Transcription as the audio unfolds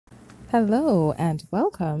Hello and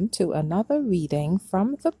welcome to another reading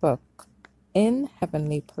from the book In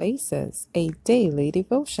Heavenly Places, a daily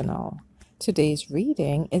devotional. Today's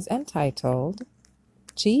reading is entitled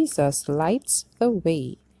Jesus Lights the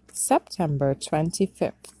Way, September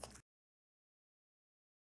 25th.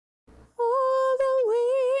 All the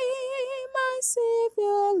way my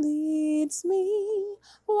Savior leads me,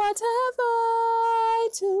 what have I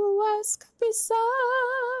to ask beside?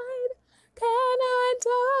 Can I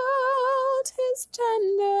doubt his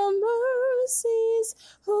tender mercies,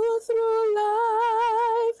 who through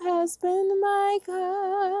life has been my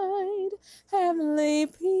guide? Heavenly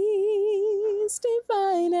peace,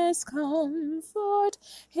 divinest comfort,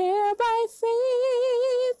 here by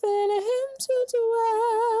faith in him to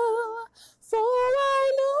dwell. For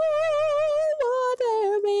I know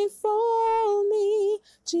whate'er befall me,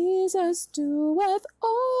 Jesus doeth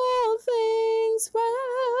all things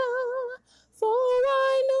well. For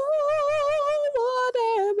I know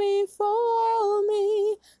whate'er befall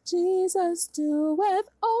me, Jesus doeth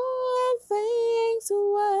all things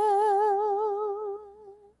well.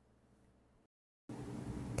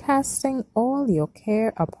 Casting all your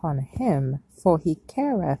care upon him, for he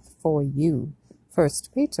careth for you. 1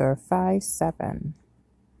 Peter 5:7.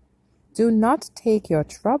 Do not take your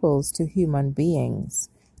troubles to human beings.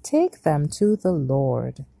 Take them to the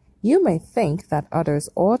Lord. You may think that others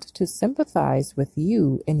ought to sympathize with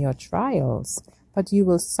you in your trials, but you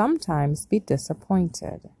will sometimes be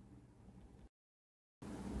disappointed.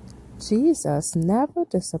 Jesus never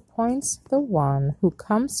disappoints the one who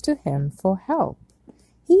comes to him for help.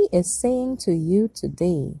 He is saying to you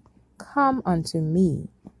today, "Come unto me,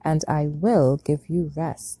 and I will give you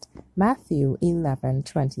rest." Matthew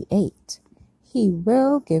 11:28. He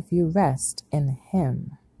will give you rest in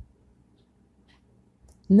him.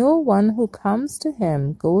 No one who comes to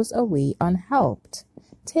him goes away unhelped.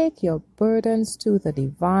 Take your burdens to the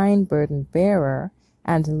divine burden bearer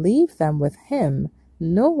and leave them with him,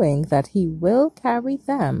 knowing that he will carry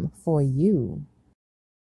them for you.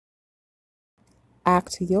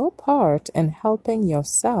 Act your part in helping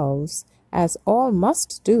yourselves, as all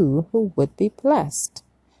must do who would be blessed.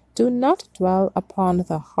 Do not dwell upon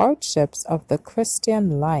the hardships of the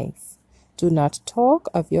Christian life. Do not talk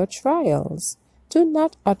of your trials. Do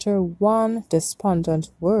not utter one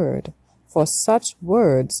despondent word, for such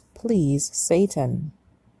words please Satan.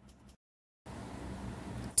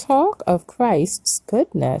 Talk of Christ's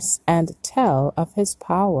goodness and tell of his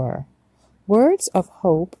power. Words of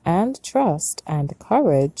hope and trust and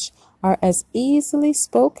courage are as easily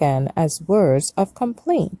spoken as words of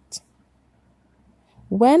complaint.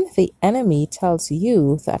 When the enemy tells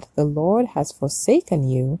you that the Lord has forsaken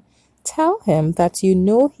you, tell him that you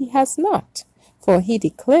know he has not, for he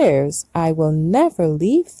declares, "I will never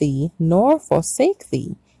leave thee nor forsake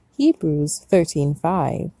thee." Hebrews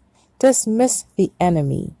 13:5. Dismiss the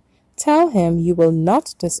enemy. Tell him you will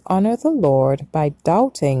not dishonor the Lord by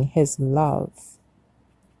doubting his love.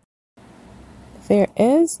 There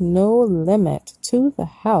is no limit to the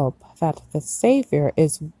help that the Savior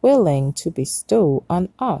is willing to bestow on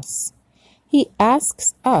us. He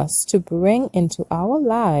asks us to bring into our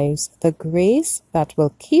lives the grace that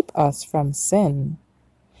will keep us from sin.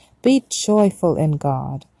 Be joyful in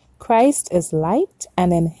God. Christ is light,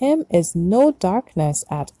 and in him is no darkness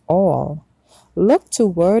at all. Look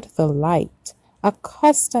toward the light.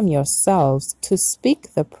 Accustom yourselves to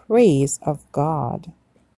speak the praise of God.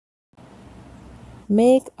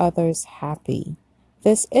 Make others happy.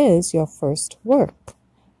 This is your first work.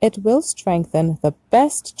 It will strengthen the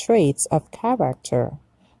best traits of character.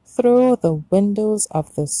 Throw the windows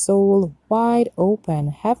of the soul wide open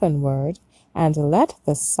heavenward, and let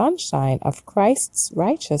the sunshine of Christ's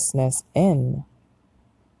righteousness in.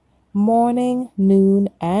 Morning, noon,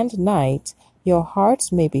 and night, your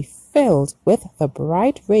hearts may be filled with the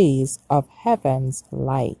bright rays of heaven's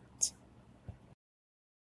light.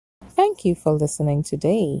 Thank you for listening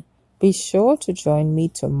today. Be sure to join me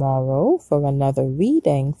tomorrow for another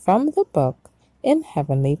reading from the book In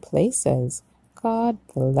Heavenly Places. God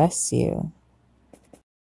bless you.